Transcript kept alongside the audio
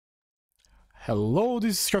Hello,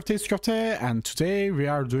 this is KöfteFirmaCraft, and today we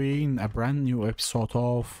are doing a brand new episode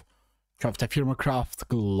of KöfteFirmaCraft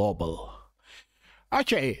Global.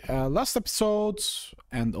 Okay, last episode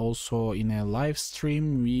and also in a live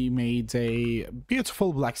stream we made a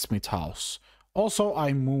beautiful blacksmith house. Also,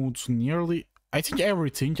 I moved nearly, I think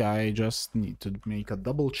everything. I just need to make a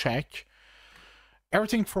double check.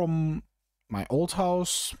 Everything from my old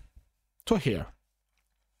house to here.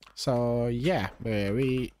 So yeah,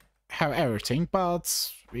 we have everything,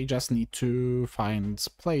 but we just need to find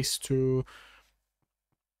place to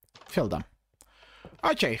fill them.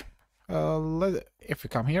 Okay, if we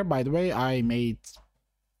come here, by the way, I made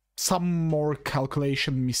some more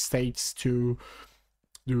calculation mistakes to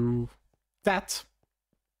do that.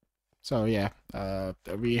 So yeah,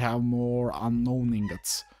 we have more unknown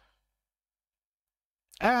ingots.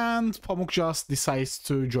 And Pamuk just decides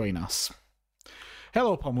to join us.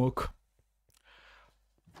 Hello, Pamuk.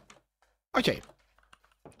 Okay,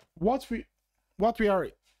 what we are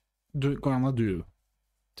gonna do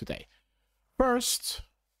today? First,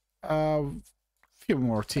 few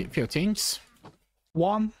things.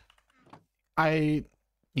 One, I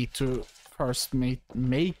need to first make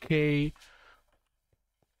a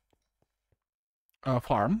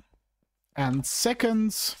farm, and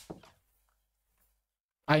second,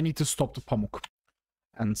 I need to stop the Pamuk.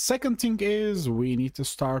 And second thing is we need to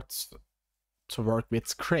start to work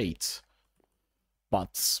with Create.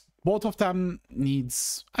 But both of them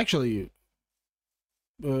needs, actually,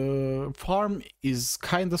 farm is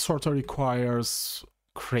kind of sort of requires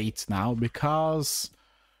Create now, because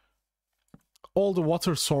all the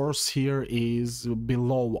water source here is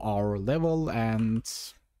below our level, and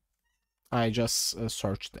I just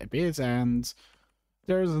searched a bit and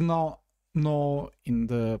there's no in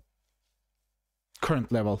the current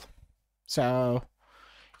level. So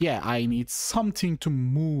yeah, I need something to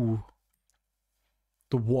move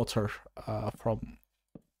the water from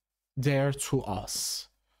there to us,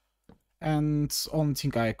 and only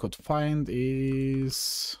thing I could find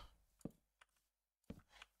is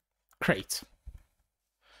Crate.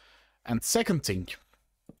 And second thing,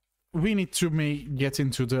 we need to get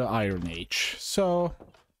into the Iron Age. So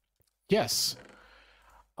yes,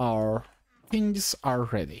 our things are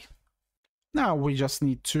ready. Now we just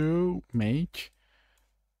need to make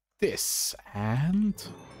this and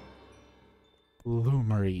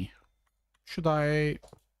bloomery. Should I?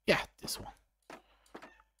 Yeah, this one.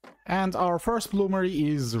 And our first bloomery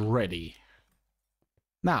is ready.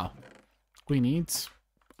 Now we need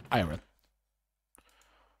iron.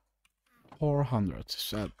 400.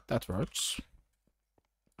 So that works.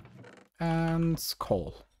 And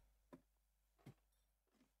coal.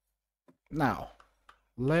 Now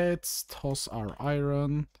let's toss our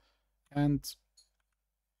iron and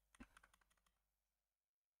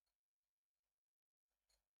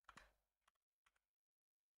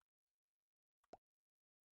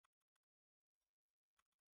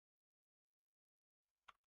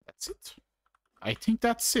that's it. I think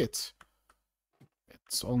that's it.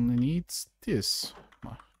 It only needs this.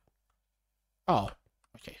 Oh,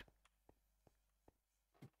 okay.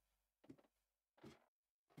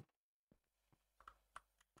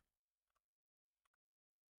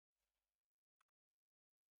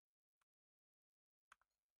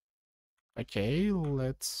 Okay,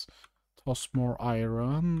 let's toss more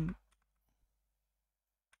iron.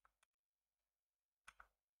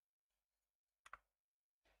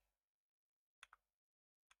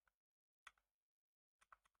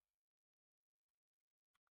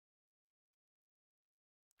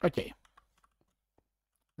 Okay.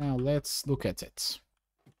 Now let's look at it.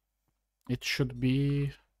 It should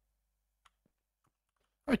be...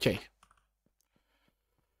 Okay.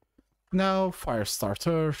 Now, fire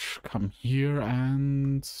starter, come here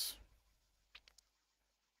and...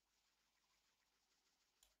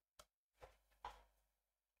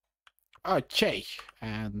 Okay,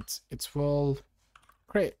 and it will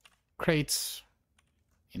create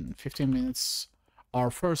in 15 minutes our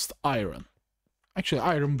first iron. Actually,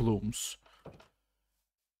 iron blooms.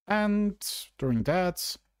 And during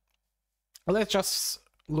that, let's just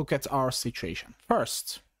look at our situation.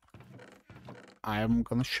 First, I'm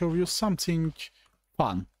gonna show you something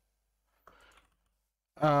fun.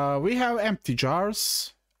 We have empty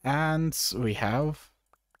jars and we have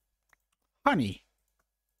honey.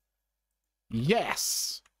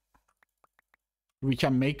 Yes! We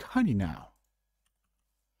can make honey now.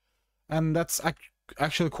 And that's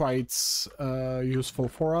actually quite useful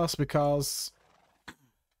for us because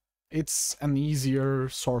it's an easier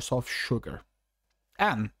source of sugar.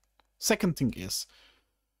 And second thing is,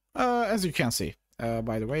 as you can see,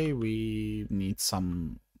 by the way, we need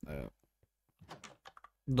some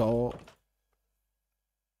Though,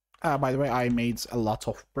 by the way, I made a lot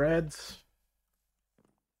of bread.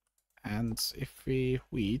 And if we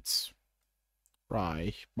wheat,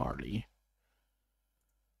 rye, barley,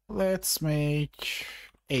 let's make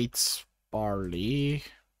 8 barley.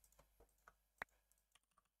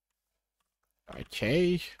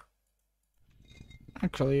 Okay.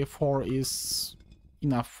 Actually, 4 is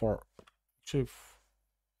enough for 2.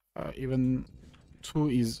 Even 2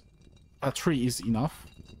 is 3 is enough,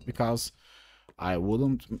 because I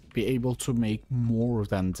wouldn't be able to make more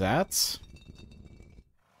than that.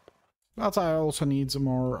 But I also need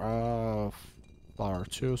more flour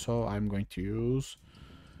too, so I'm going to use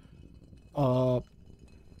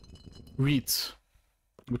wheat,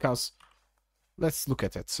 because let's look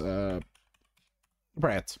at it.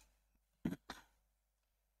 Bread.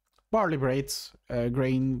 Barley bread,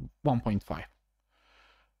 grain 1.5.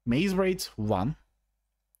 Maize bread 1.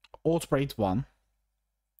 Oat bread 1.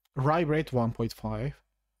 Rye bread 1.5.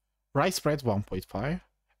 Rice bread 1.5.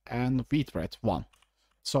 And wheat bread 1.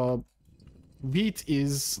 So wheat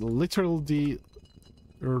is literally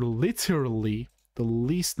the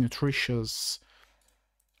least nutritious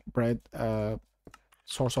bread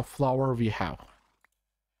source of flour we have.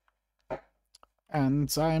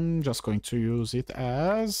 And I'm just going to use it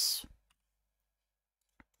as...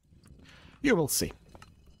 You will see.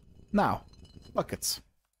 Now, buckets.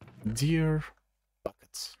 Dear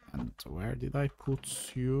buckets. And where did I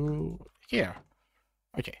put you? Here.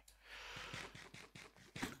 Okay.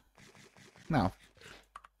 Now,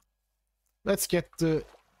 let's get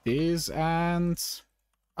this and...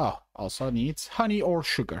 Oh, also needs honey or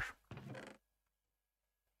sugar.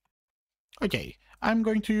 Okay, I'm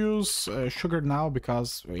going to use sugar now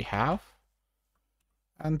because we have.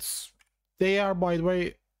 And they are, by the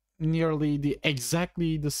way, nearly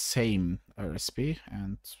exactly the same recipe.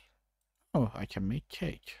 And oh, I can make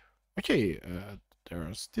cake. Okay,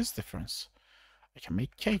 there's this difference. I can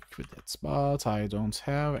make cake with it, but I don't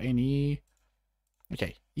have any.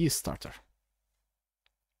 Okay, yeast starter,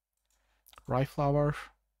 rye flour,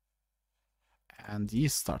 and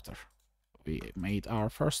yeast starter. We made our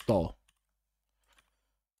first dough.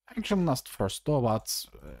 Actually, not first dough, but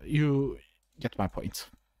you get my point.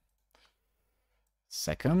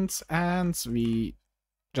 Second, and we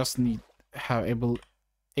just need have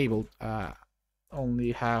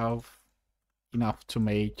only have enough to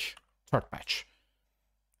make third batch.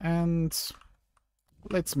 And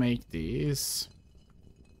let's make this.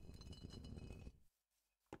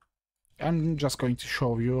 I'm just going to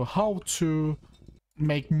show you how to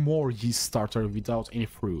make more yeast starter without any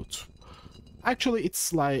fruit. Actually,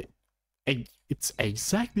 it's like it's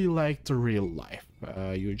exactly like the real life.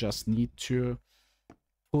 You just need to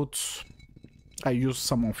put. I use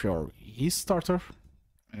some of your yeast starter,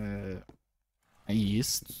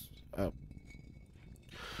 yeast,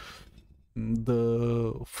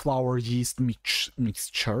 the flour yeast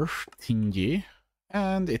mixture thingy,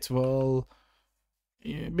 and it will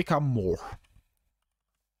become more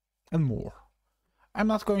and more. I'm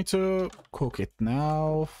not going to cook it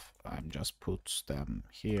now. I'm just put them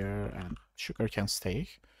here, and sugar can stay.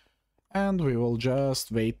 And we will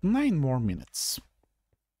just wait 9 more minutes.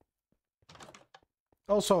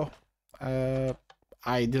 Also, I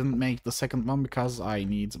didn't make the second one because I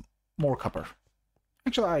need more copper.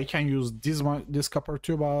 Actually, I can use this copper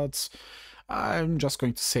too, but I'm just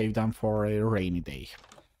going to save them for a rainy day.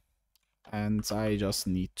 And I just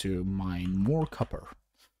need to mine more copper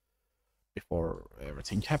before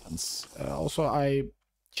everything happens. Also, I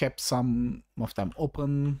kept some of them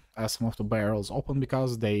open, some of the barrels open,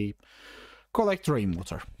 because they collect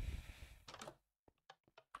rainwater.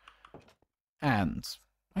 And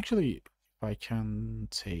actually, if I can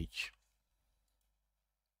take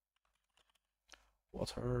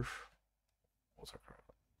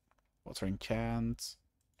watering cans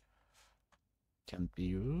can be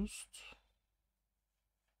used.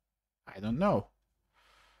 I don't know.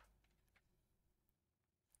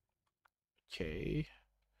 Okay,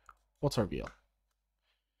 water wheel.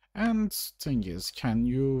 And thing is, can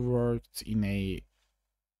you work in a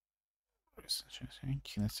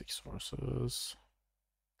kinetic sources,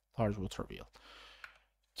 large water wheel?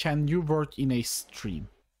 Can you work in a stream?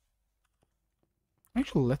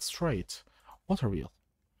 Actually, let's try it. Water wheel.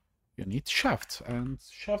 You need shaft, and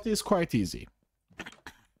shaft is quite easy.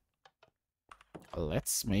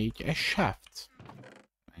 Let's make a shaft.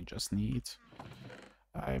 I just need.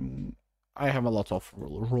 I have a lot of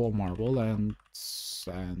raw marble, and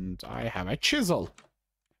I have a chisel.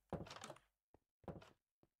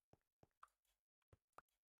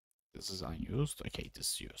 This is unused. Okay,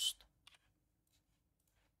 this is used.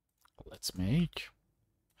 Let's make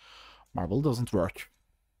Marble doesn't work.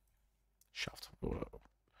 Shaft.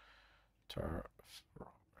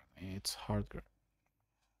 It's hard.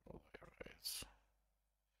 It's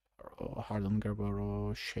hardened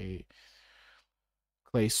Gerbero,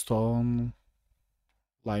 claystone,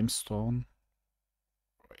 limestone.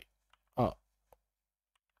 Wait.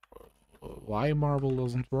 Why marble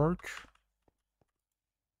doesn't work?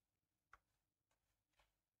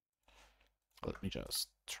 Let me just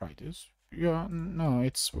try this. Yeah, no,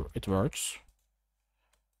 it works.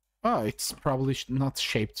 Oh, it's probably not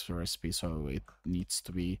shaped recipe, so it needs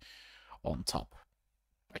to be on top.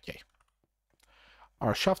 Okay.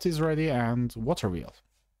 Our shaft is ready and water wheel.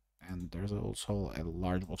 And there's also a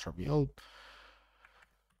large water wheel.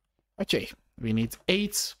 Okay, we need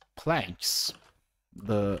 8 planks.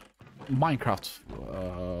 The Minecraft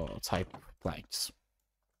type planks.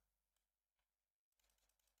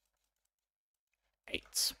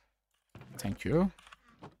 8. Thank you.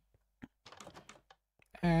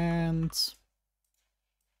 And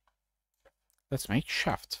let's make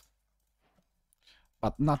shaft.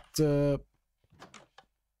 But not the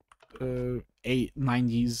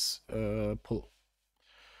 90s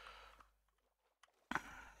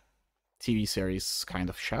TV series kind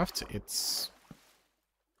of shaft. It's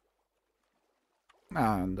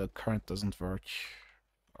and the current doesn't work.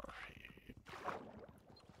 I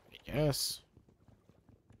guess.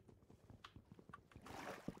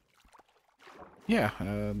 Yeah,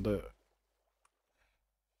 the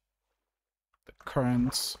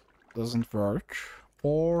current doesn't work,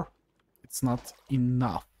 or it's not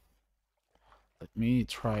enough. Let me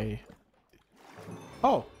try.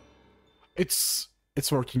 Oh, it's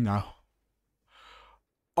working now.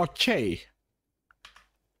 Okay,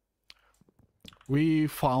 we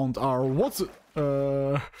found our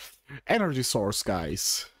energy source,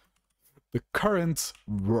 guys. The current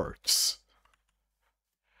works.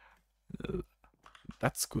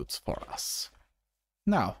 That's good for us.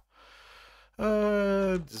 Now,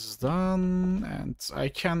 this is done, and I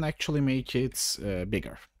can actually make it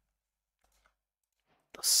bigger.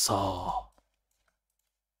 The saw.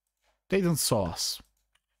 They didn't saw us.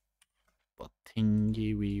 But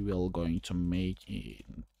thingy we will going to make it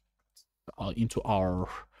into our...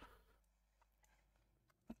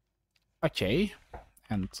 Okay.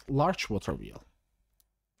 And large water wheel.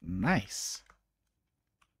 Nice.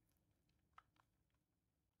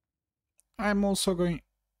 I'm also going...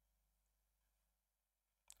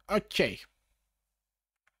 Okay.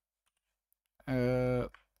 The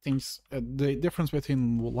difference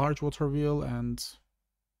between large water wheel and...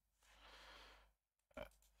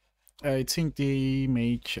 I think they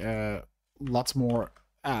make a lot more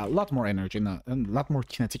energy and a lot more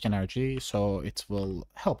kinetic energy, so it will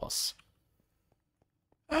help us.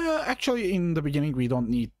 Actually, in the beginning, we don't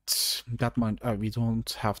need that much. We don't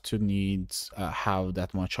have to have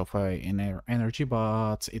that much of a energy,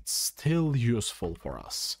 but it's still useful for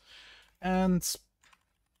us. And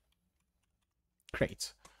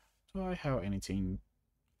great. Do I have anything?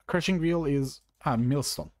 Crushing wheel is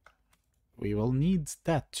millstone. We will need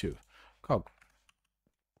that too. Cog.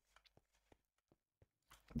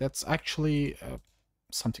 That's actually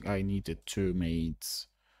something I needed to make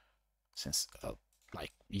since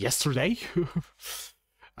like yesterday.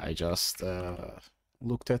 I just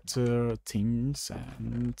looked at things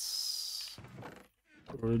and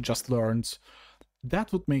just learned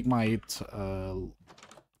that would make my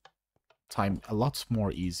time a lot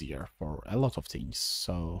more easier for a lot of things.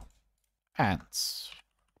 So, and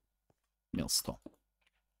millstone.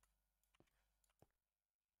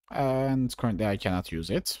 And currently I cannot use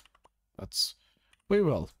it, but we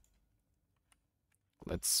will.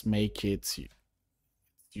 Let's make it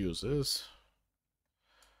uses.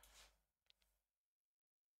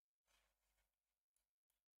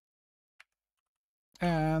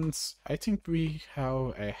 And I think we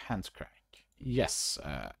have a hand crank. Yes,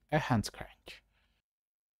 a hand crank.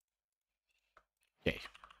 Okay,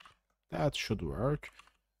 that should work.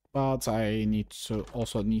 But I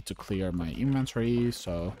also need to clear my inventory,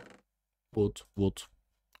 so wood.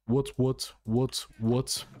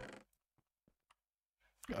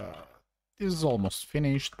 This is almost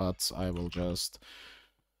finished, but I will just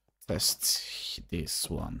test this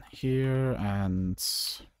one here and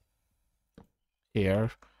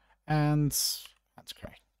here and that's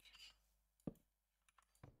great.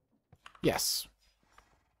 Yes.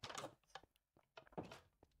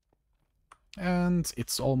 And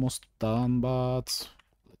it's almost done, but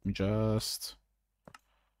let me just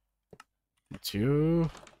let you.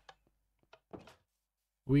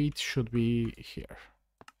 Wheat should be here.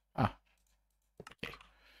 Ah, okay.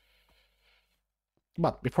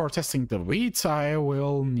 But before testing the wheat, I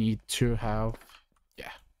will need to have,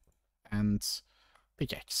 yeah, and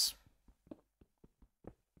pickaxe.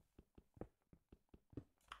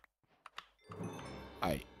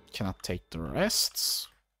 I cannot take the rest.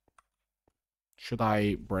 Should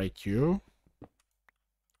I break you?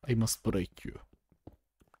 I must break you.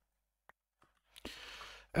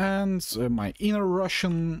 And my inner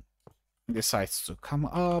Russian decides to come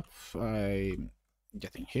up. I'm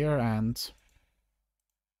getting here and...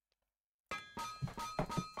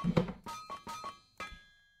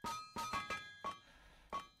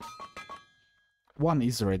 one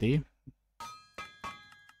is ready.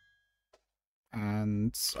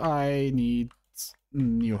 And I need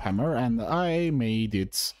new hammer, and I made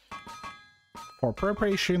it for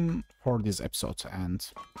preparation for this episode.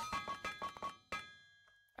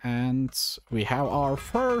 And we have our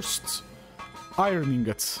first iron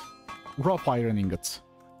ingot, rough iron ingot.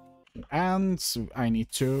 And I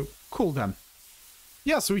need to cool them.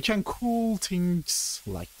 Yes, we can cool things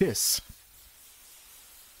like this.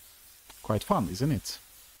 Quite fun, isn't it?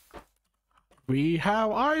 We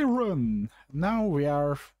have iron. Now we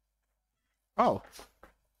are... oh.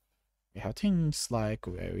 We have things like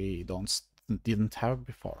we didn't have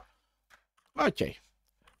before. Okay.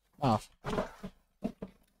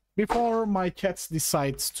 Before my cat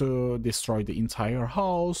decides to destroy the entire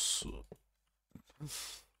house,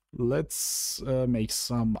 let's make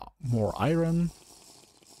some more iron.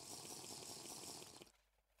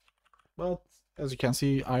 But as you can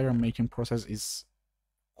see, iron making process is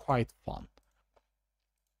quite fun.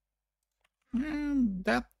 And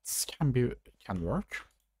that can work.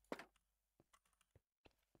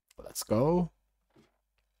 Let's go.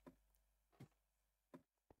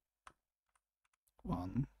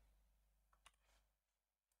 One.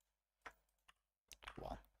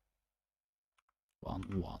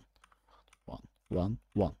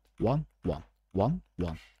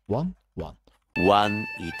 One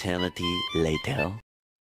eternity later.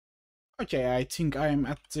 Okay, I think I'm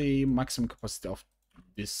at the maximum capacity of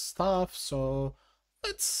this stuff, so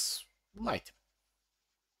let's light him.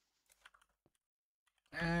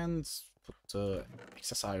 And put the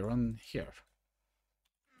excess iron here.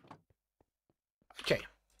 Okay.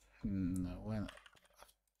 When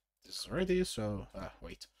this is ready, so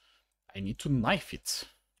wait. I need to knife it.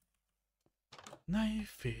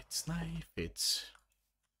 Knife it, knife it.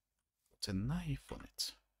 Put a knife on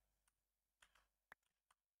it.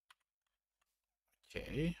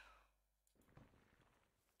 Okay.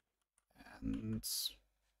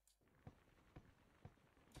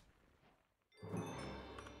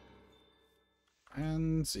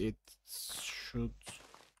 And it should...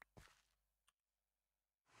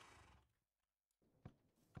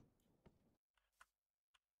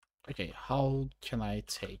 okay, how can I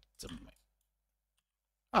take them?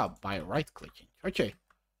 Ah, by right-clicking. Okay.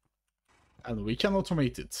 And we can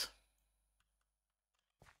automate it.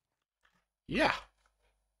 Yeah.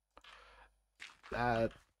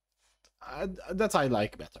 That I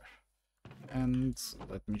like better. And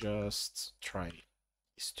let me just try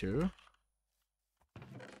these two.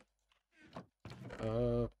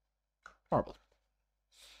 Marble.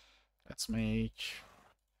 Let's make...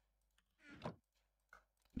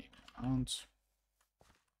 amount.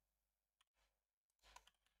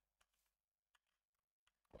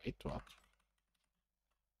 Wait, what?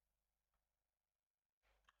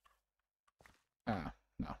 Ah,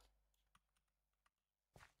 no.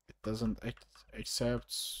 It doesn't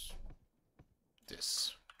accept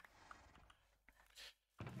this.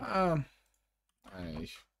 I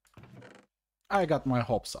got my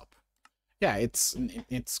hopes up. Yeah, it's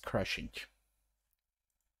crashing.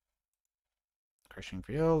 Crashing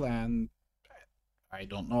fuel, and I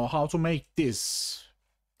don't know how to make this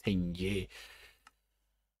thingy.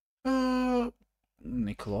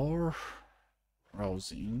 Nickel ore,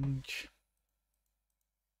 rousing.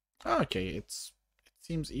 Okay, it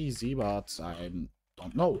seems easy, but I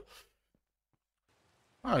don't know.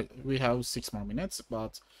 Alright, we have 6 more minutes,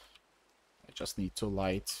 but I just need to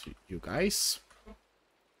light you guys.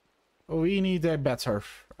 We need a better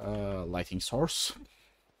lighting source.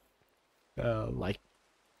 Like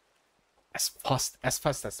as fast as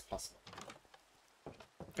possible.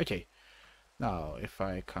 Okay, now if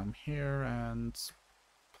I come here and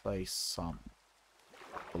place some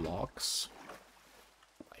blocks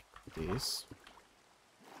like this.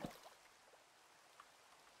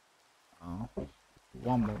 Oh,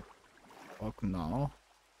 one more block now.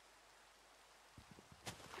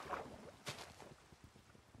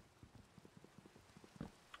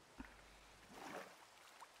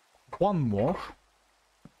 One more.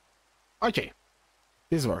 Okay,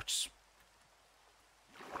 this works.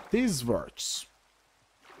 this works,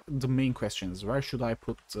 the main question is, where should I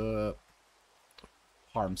put the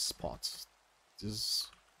farm spot? This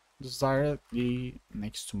directly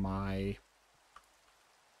next to my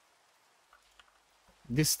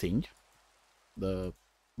this thing, the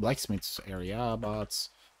blacksmith area, but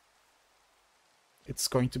it's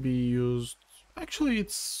going to be used, actually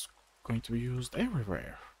it's going to be used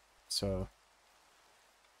everywhere. So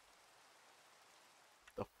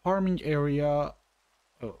the farming area,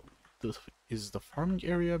 is the farming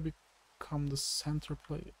area become the center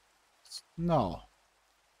place? No,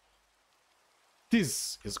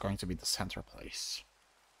 this is going to be the center place.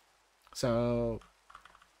 So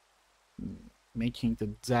making the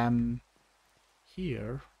dam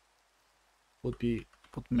here would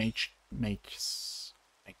make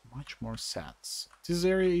much more sense. This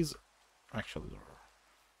area is actually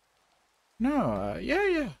no,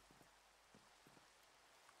 yeah.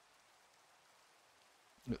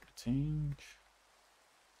 I think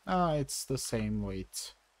it's the same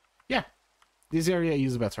weight. Yeah, this area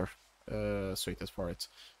is better suited for it.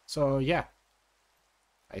 So yeah,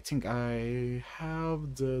 I think I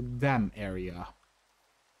have the dam area.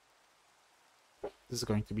 This is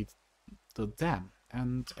going to be the dam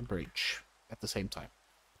and a bridge at the same time.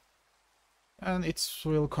 And it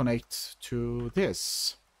will connect to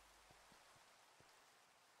this.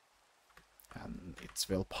 And it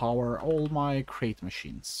will power all my crate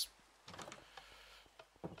machines.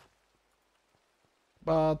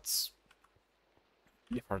 But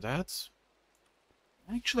before that,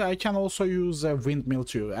 actually I can also use a windmill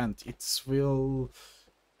too, and it will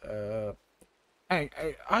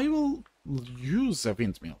I will use a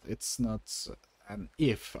windmill. It's not an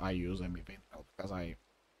if I use a windmill, because I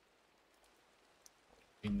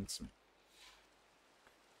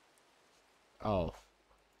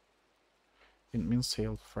windmill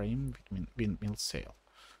sail frame, windmill sail.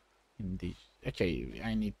 Indeed. Okay,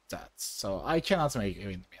 I need that, so I cannot make a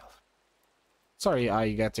windmill. Sorry,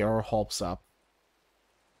 I get your hopes up.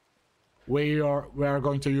 We are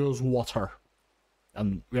going to use water,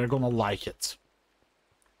 and we are gonna like it,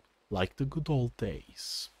 like the good old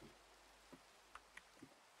days.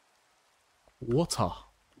 Water,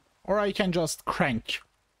 or I can just crank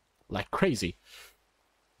like crazy.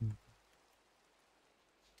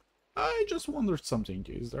 I just wondered something.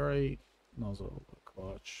 Is there a nozzle,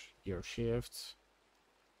 clutch, gear shift,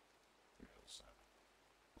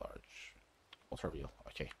 large water wheel?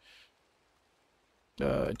 Okay.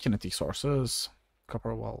 Kinetic sources,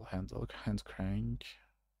 copper wall handle, hand crank.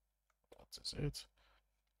 What is it?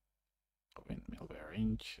 Windmill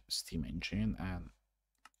bearing, steam engine, and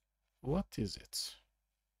what is it?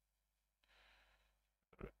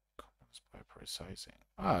 By precising.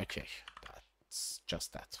 Okay, that's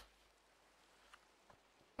just that.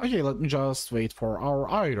 Okay, let me just wait for our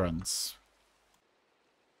irons.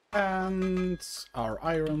 And our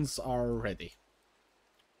irons are ready.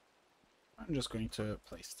 I'm just going to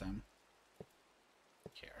place them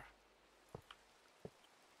here.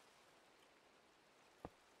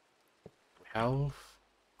 We have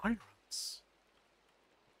irons.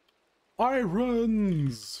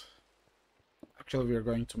 Irons! Actually, we're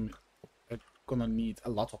going to gonna need a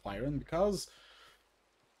lot of iron because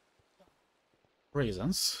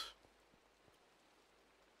reasons.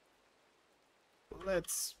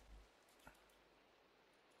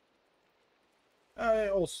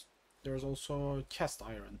 There's also cast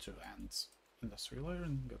iron too, and industrial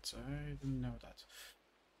iron, but I didn't know that.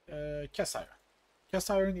 Cast iron. Cast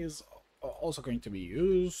iron is also going to be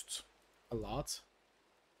used a lot,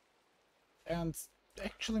 and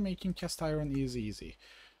actually making cast iron is easy.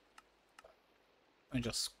 I'm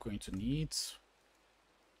just going to need to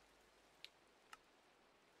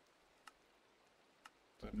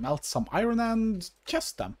melt some iron and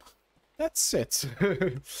cast them. That's it.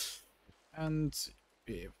 And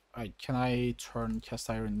can I turn cast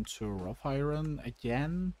iron into rough iron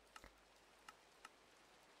again?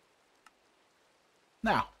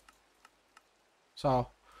 Now. So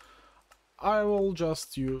I will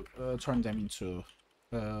just turn them into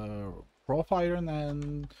rough iron,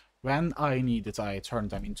 and when I need it, I turn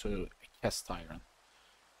them into cast iron.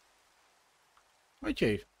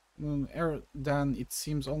 Okay, then it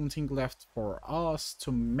seems only thing left for us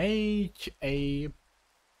to make a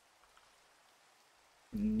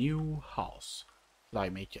new house. Should I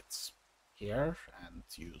make it here and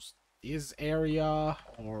use this area,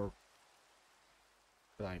 or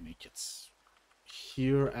should I make it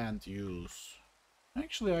here and use...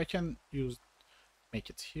 Actually, I can make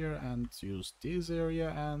it here and use this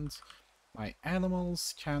area, and my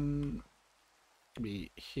animals can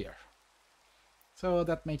be here. So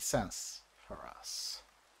that makes sense for us.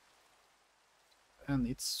 and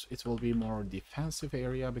it will be more defensive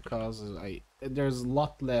area because there's a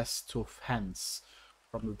lot less to fence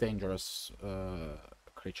from the dangerous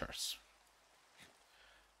creatures.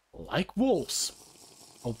 Like wolves.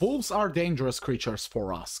 Wolves are dangerous creatures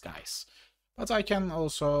for us, guys. But I can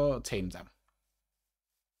also tame them.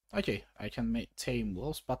 Okay, I can tame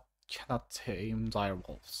wolves, but cannot tame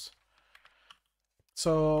direwolves.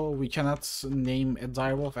 So we cannot name a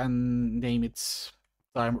direwolf and name it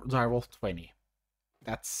direwolf 20.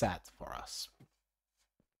 That's sad for us.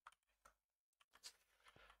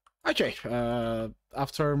 Okay,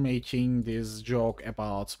 after making this joke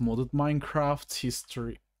about modded Minecraft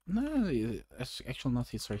history... No, it's actually not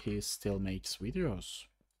history, he still makes videos.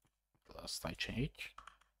 Last I checked.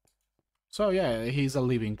 So yeah, he's a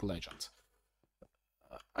living legend.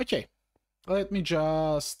 Okay, let me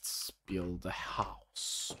just build a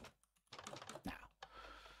house. Now,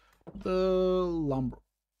 the lumber...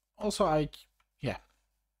 Also, yeah,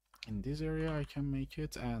 in this area I can make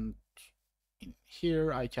it, and in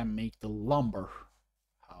here I can make the lumber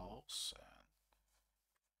house.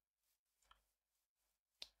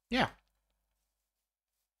 Yeah.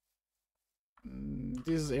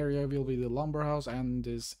 This area will be the lumber house, and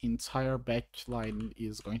this entire back line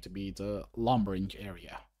is going to be the lumbering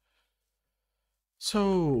area.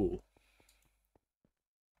 So,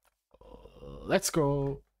 let's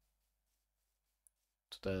go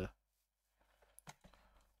to the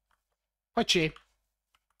Pachi,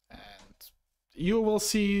 and you will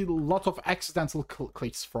see a lot of accidental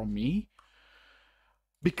clicks from me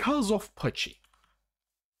because of Pachi.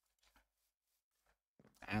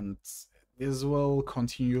 And this will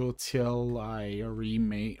continue till I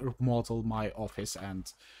remodel my office and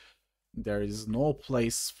there is no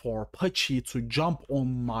place for Pachi to jump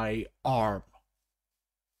on my arm.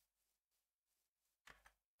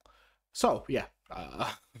 So, yeah,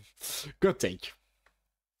 good take.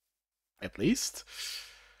 At least.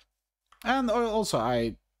 And also,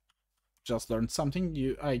 I just learned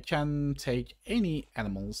something. I can take any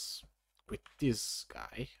animals with this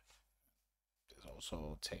guy. This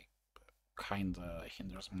also kinda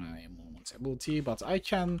hinders my movement ability, but I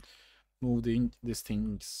can move these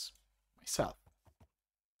things myself.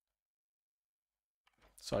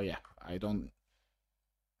 So yeah, I don't...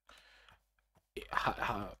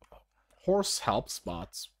 Horse helps,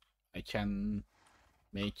 but I can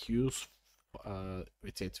make use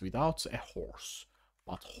with it without a horse.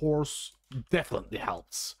 But horse definitely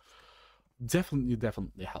helps.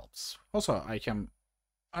 Definitely helps. Also,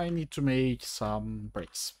 I need to make some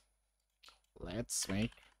bricks. Let's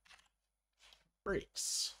make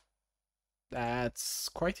bricks. That's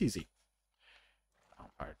quite easy.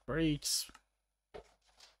 Iron bricks.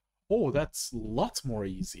 Oh, that's a lot more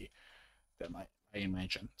easy than I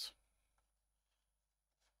imagined.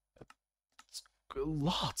 It's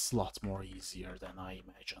lots more easier than I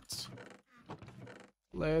imagined.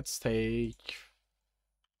 Let's take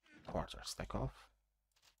quarter stack off.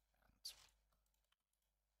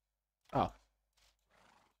 Oh.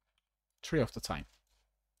 3 of the time.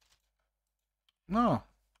 No.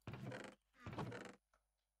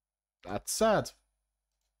 That's sad.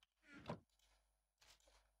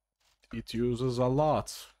 It uses a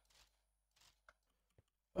lot.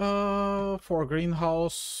 For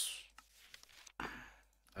greenhouse,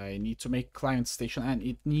 I need to make climate station and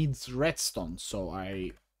it needs redstone, so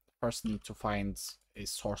I first need to find a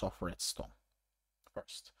source of redstone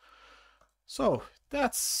first. So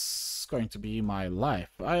that's going to be my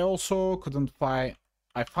life. I also couldn't find...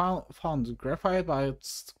 I found graphite,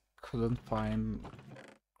 but couldn't find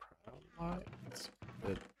graphite.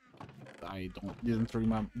 But I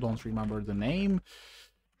don't remember the name.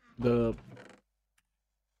 The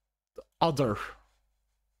other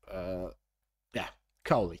yeah,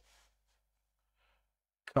 kaolin.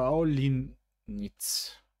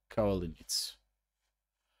 Kaolinite.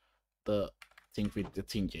 The thing with the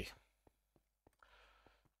thingy.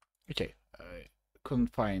 Okay, I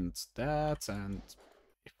couldn't find that, and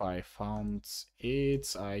if I found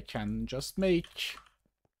it, I can just make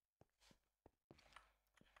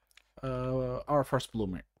our first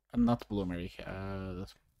bloomer, not bloomery,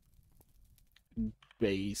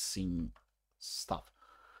 basing stuff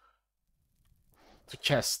to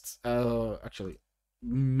chest. Actually,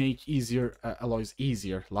 make easier alloys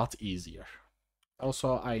easier, lot easier.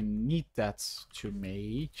 Also, I need that to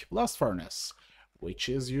make blast furnace, which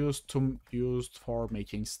is used for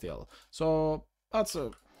making steel. So that's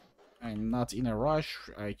I'm not in a rush.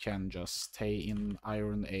 I can just stay in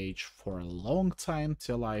Iron Age for a long time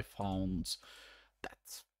till I found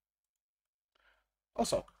that.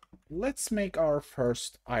 Also, let's make our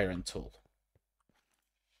first iron tool.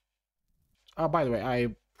 By the way,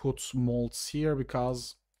 I put molds here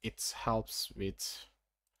because it helps with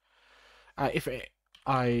if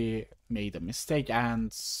I made a mistake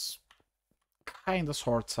and kind of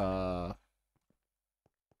sort of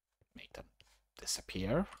make them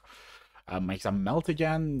disappear, make them melt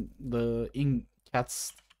again, the ink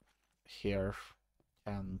cats here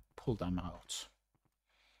can pull them out.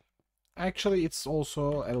 Actually, it's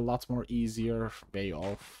also a lot more easier way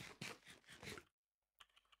of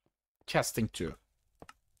casting too,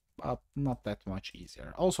 but not that much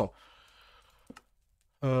easier. Also,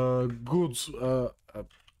 a good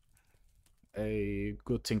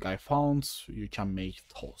thing I found, you can make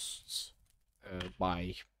toasts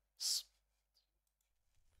by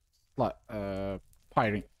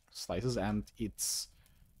firing slices, and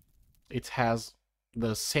it has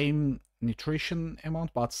the same nutrition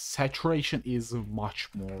amount, but saturation is much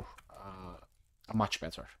more much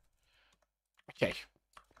better. Okay.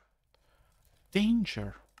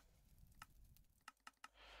 Danger.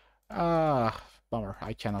 Bummer,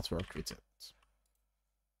 I cannot work with it.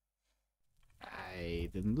 I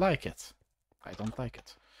didn't like it. I don't like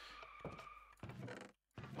it.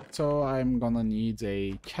 So I'm gonna need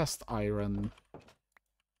a cast iron.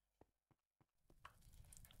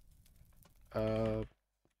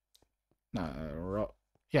 No,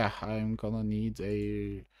 yeah, I'm gonna need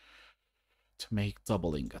to make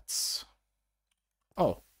double ingots.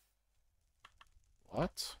 Oh.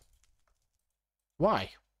 What?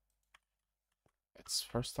 Why? It's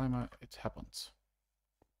first time it happened.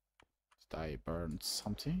 Did I burn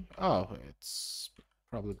something? Oh, it's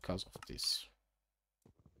probably because of this.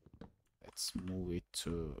 Let's move it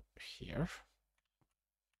to here.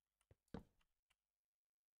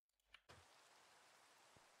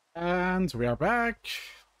 And we are back.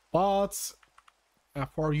 But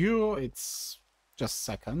for you, it's just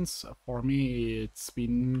seconds. For me, it's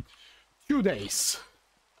been 2 days.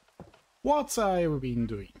 What I've been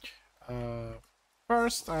doing?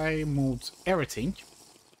 First, I moved everything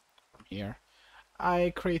from here.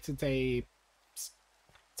 I created a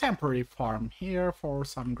temporary farm here for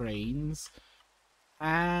some grains,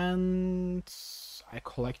 and I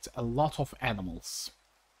collect a lot of animals.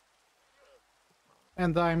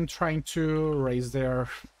 And I'm trying to raise their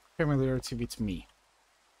familiarity with me.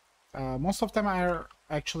 Most of them are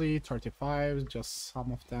actually 35, just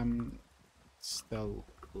some of them still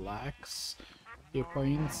lacks few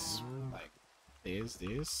points, like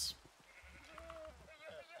this.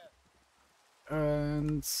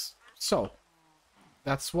 And so,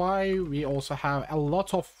 that's why we also have a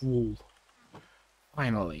lot of wool.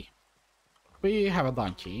 Finally. We have a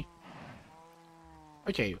donkey.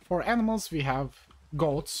 Okay, for animals we have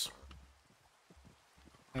goats,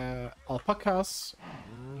 alpacas,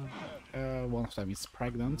 one of them is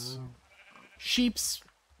pregnant, sheeps,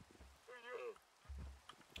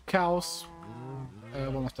 cows,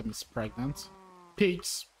 one of them is pregnant,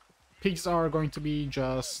 pigs. Pigs are going to be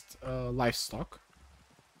just livestock.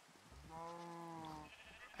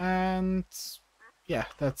 And yeah,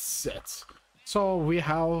 that's it. So we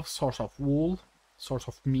have sort of wool, sort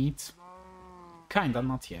of meat, kinda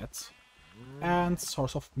not yet, and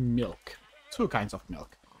sort of milk. 2 kinds of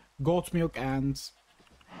milk. Goat milk and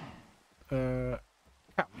cow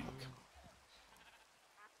milk.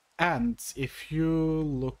 And if you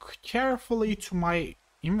look carefully to my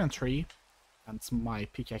inventory and my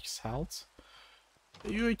pickaxe health,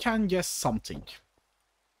 you can guess something.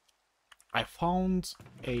 I found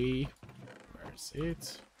a... where is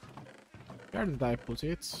it? Where did I put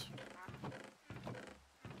it?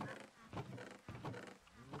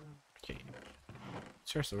 Okay.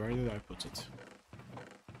 Seriously, where did I put it?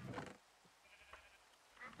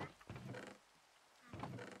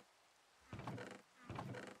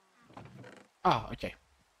 Ah, okay.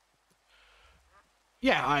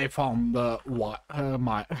 Yeah, I found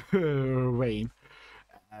my vein,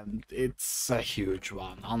 and it's a huge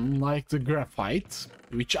one, unlike the graphite,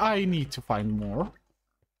 which I need to find more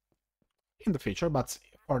in the future, but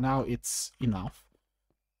for now it's enough.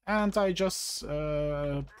 And I just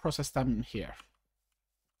process them here.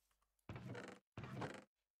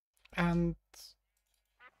 And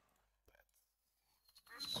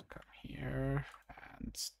let's come here,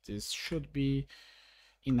 and this should be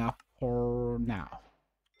enough for now.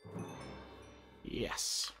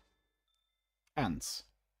 Yes. And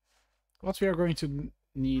what we are going to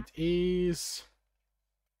need is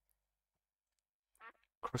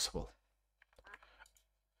crucible.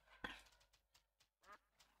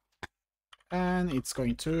 And it's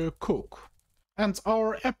going to cook. And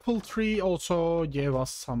our apple tree also gave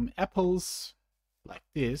us some apples like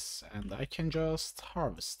this, and I can just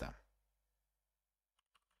harvest them.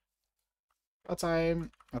 But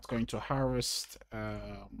I'm not going to harvest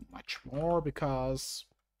much more because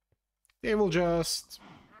they will just...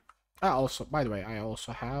 also, by the way, I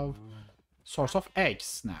also have source of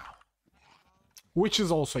eggs now, which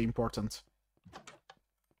is also important.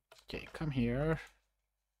 Okay, come here.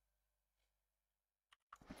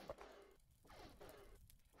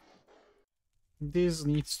 This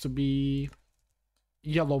needs to be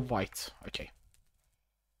yellow-white. Okay.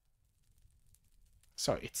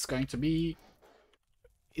 So it's going to be...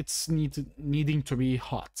 it's needing to be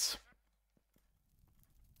hot.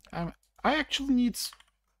 I actually need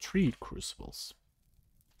 3 crucibles.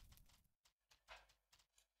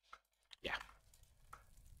 Yeah.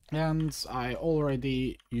 And I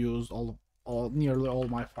already used nearly all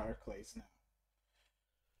my fire clays now.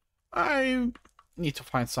 I need to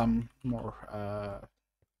find some more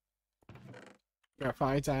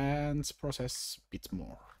graphite and process a bit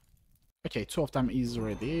more. Okay, 2 of them is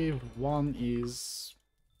ready. 1 is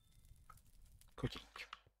cooking.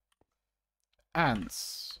 And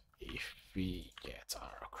if we get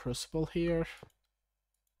our crucible here,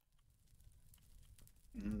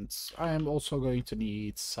 and I am also going to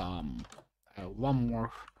need some 1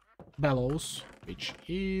 more bellows, which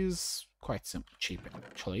is quite cheap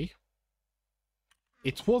actually.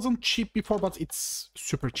 It wasn't cheap before, but it's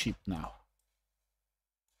super cheap now.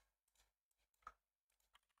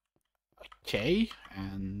 Okay,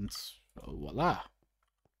 and voila.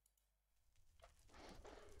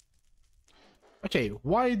 Okay,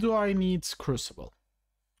 why do I need crucible?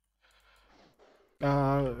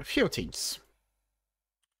 Few things.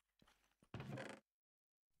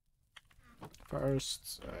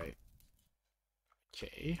 First,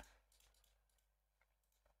 okay.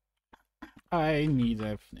 I need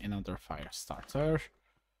another fire starter.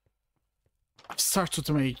 I've started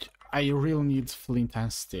to make... I really need flint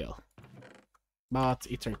and steel, but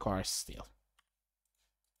it requires steel.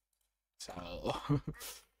 So...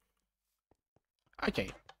 okay.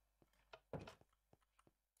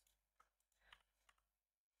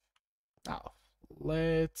 Now,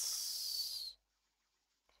 let's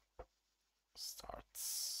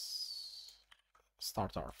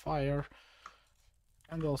start our fire.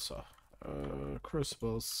 And also,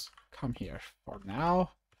 crucibles, come here for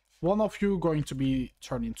now. One of you going to be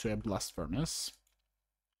turned into a blast furnace.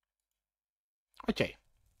 Okay,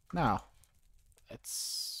 now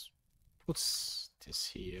let's put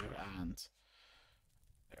this here, and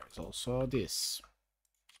there's also this.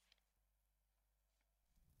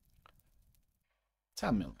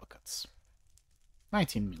 10 mil buckets,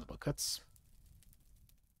 19 mil buckets.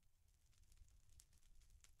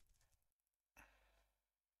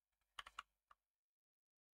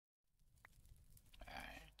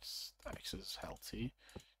 Stacks is healthy.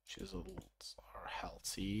 Chisels are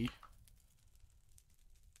healthy.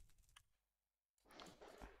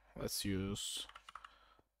 Let's use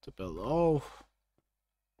the below.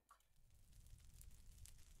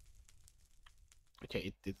 Okay,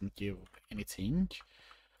 it didn't give anything.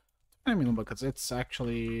 I mean, because it's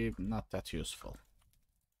actually not that useful.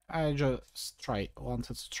 I just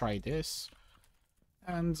wanted to try this,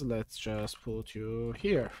 and let's just put you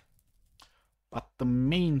here. But the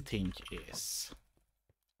main thing is,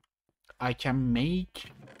 I can make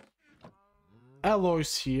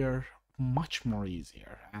alloys here much more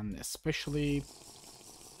easier, and especially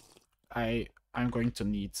I'm going to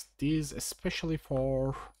need these, especially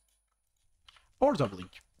for ore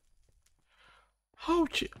doubling. How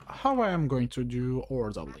I am going to do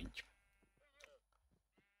ore doubling?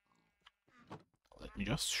 Let me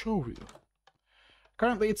just show you.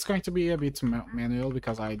 Currently, it's going to be a bit manual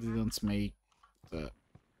because I didn't make the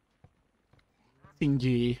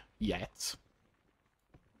thingy yet.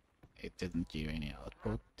 It didn't give any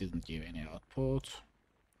output.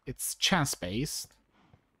 It's chance-based.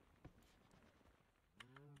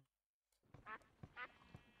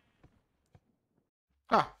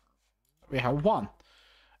 Ah, we have 1.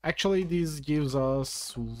 Actually, this gives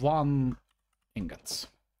us 1 ingot.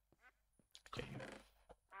 Okay.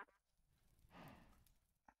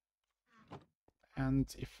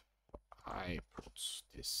 And if I put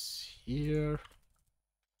this here,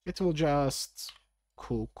 it will just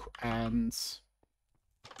cook and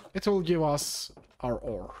it will give us our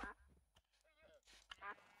ore.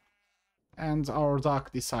 And our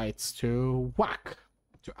duck decides to whack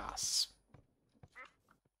to us.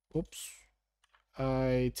 Oops.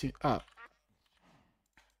 I think... ah.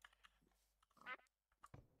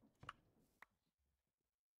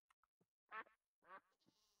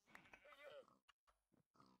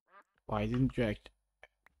 Why didn't you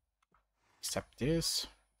accept this?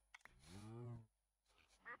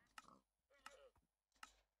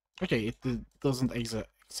 Okay, it doesn't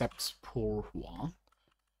accept poor one.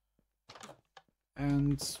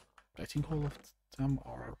 And I think all of them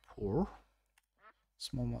are poor.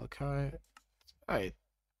 Small Malachi. It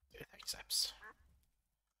accepts.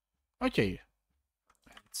 Okay.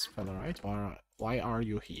 That's right. Why are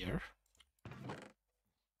you here?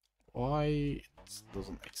 Why it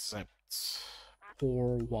doesn't accept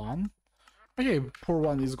poor one? Okay, poor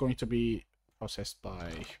one is going to be processed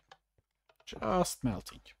by just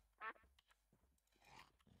melting.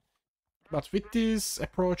 But with this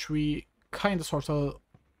approach, we kind of sort of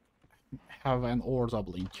have an ore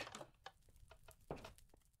doubling.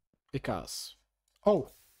 Because...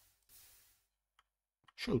 Oh!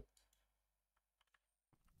 Shoot.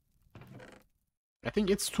 I think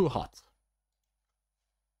it's too hot.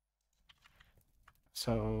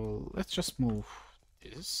 So let's just move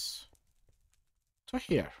this to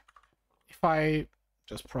here. If I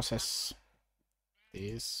just process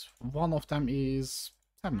this, one of them is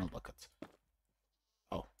terminal bucket.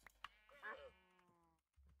 Oh.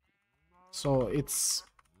 So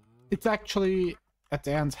it actually at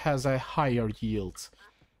the end has a higher yield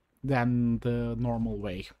than the normal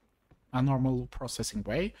way, a normal processing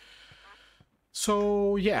way.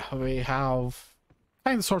 So yeah, we have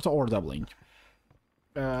kind of sort of ore doubling.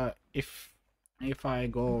 If I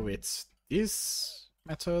go with this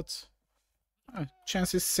method,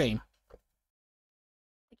 chance is same.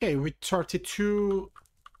 Okay, with 32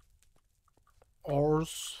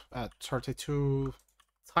 ores, 32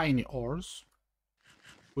 tiny ores,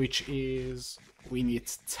 which is we need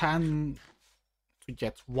 10 to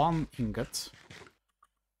get 1 ingot.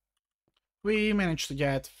 We managed to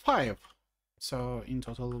get 5. So in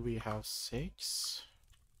total we have 6.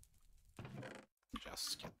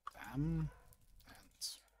 Just get them and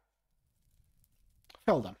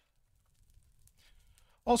fill them.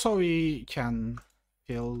 Also we can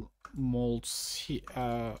fill molds here.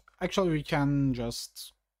 Actually we can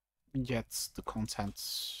just get the content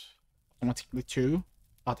automatically too,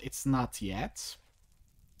 but it's not yet.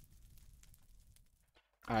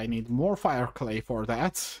 I need more fire clay for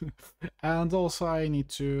that. And also I need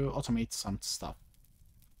to automate some stuff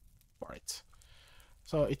for it.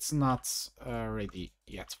 So it's not ready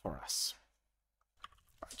yet for us.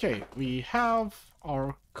 Okay, we have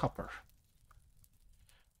our copper.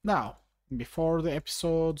 Now, before the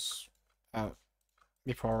episodes,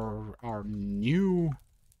 before our new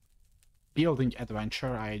building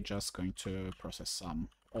adventure, I'm just going to process some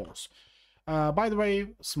ores. By the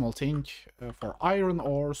way, small thing, for iron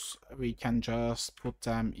ores, we can just put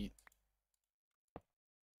them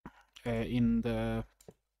in the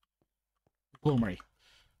bloomery.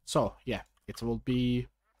 So, yeah, it will be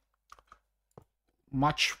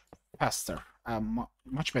much faster,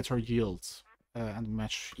 much better yields, and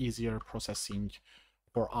much easier processing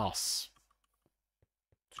for us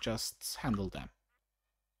to just handle them.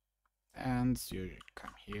 And you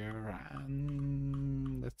come here,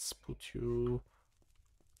 and let's put you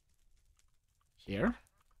here.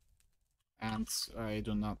 And I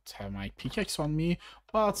do not have my pickaxe on me,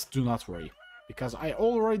 but do not worry, because I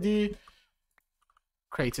already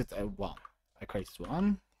created a one. I created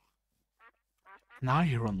one. An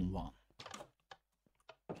iron one.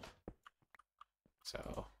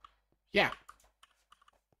 So, yeah.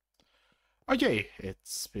 Okay,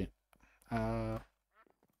 it's been a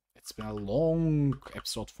long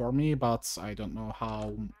episode for me, but I don't know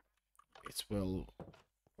how it will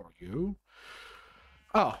for you.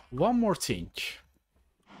 Oh, one more thing.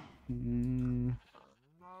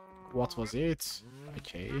 What was it?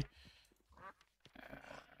 Okay. And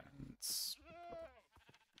this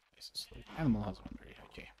is like animal husbandry.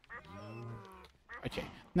 Okay. Okay.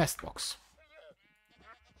 Nest box.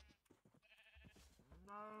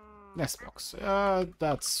 Nest box.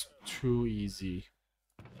 That's too easy.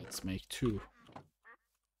 Let's make 2.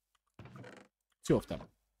 2 of them.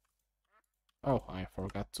 Oh, I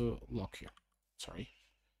forgot to lock you. Sorry.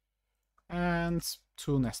 And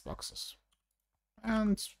 2 nest boxes.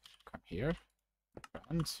 And come here.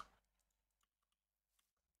 And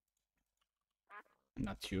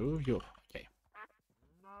not you. You. Okay.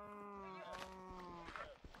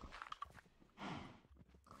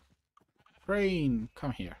 Rain,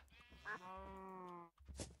 come here.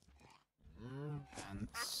 And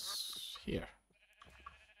here.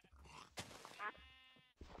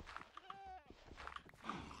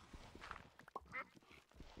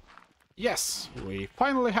 Yes, we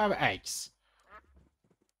finally have eggs.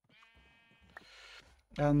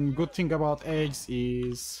 And good thing about eggs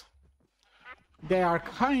is they are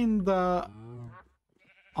kinda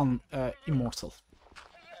immortal.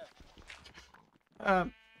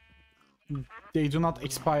 they do not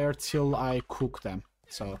expire till I cook them.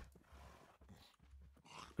 So,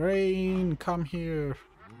 grain, come here.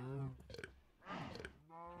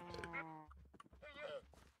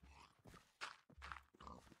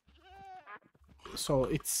 So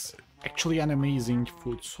it's actually an amazing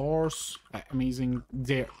food source, amazing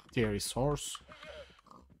dairy source.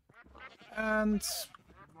 And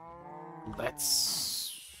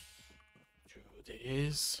let's do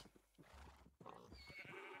this.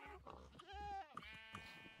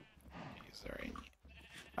 Is there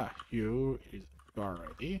any? You are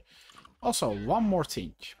ready. Also, one more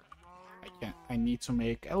thing. I need to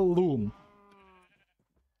make a loom.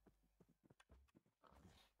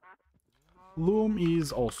 Loom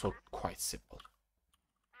is also quite simple.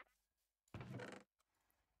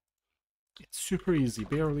 It's super easy,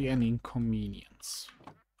 barely an inconvenience.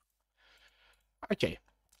 Okay,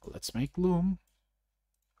 let's make loom.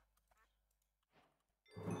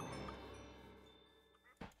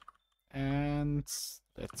 And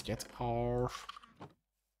let's get our...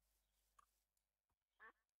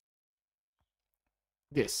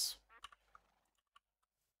 this.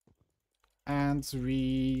 And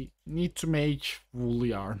we need to make wool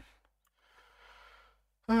yarn.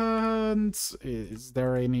 And is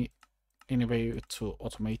there any way to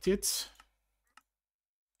automate it?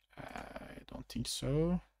 I don't think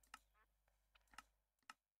so.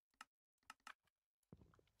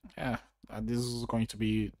 Yeah, this is going to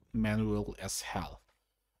be manual as hell.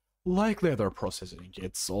 Like leather processing,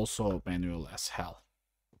 it's also manual as hell.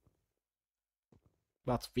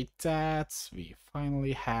 But with that, we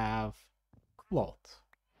finally have cloth.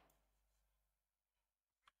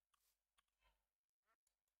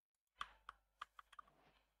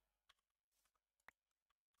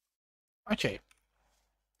 Okay.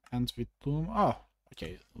 And with loom, oh,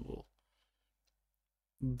 okay.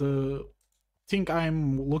 The thing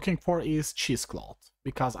I'm looking for is cheesecloth,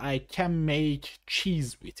 because I can make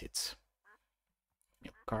cheese with it.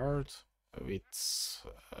 Milk curd, with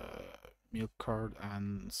milk curd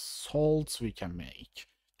and salt we can make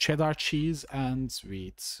cheddar cheese, and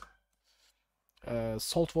with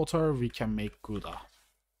salt water we can make Gouda.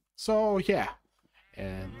 So yeah,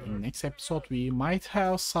 and in the next episode we might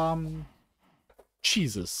have some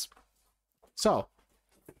cheeses. So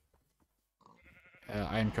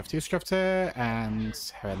I am KöfteFirmaCraft,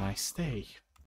 and have a nice day.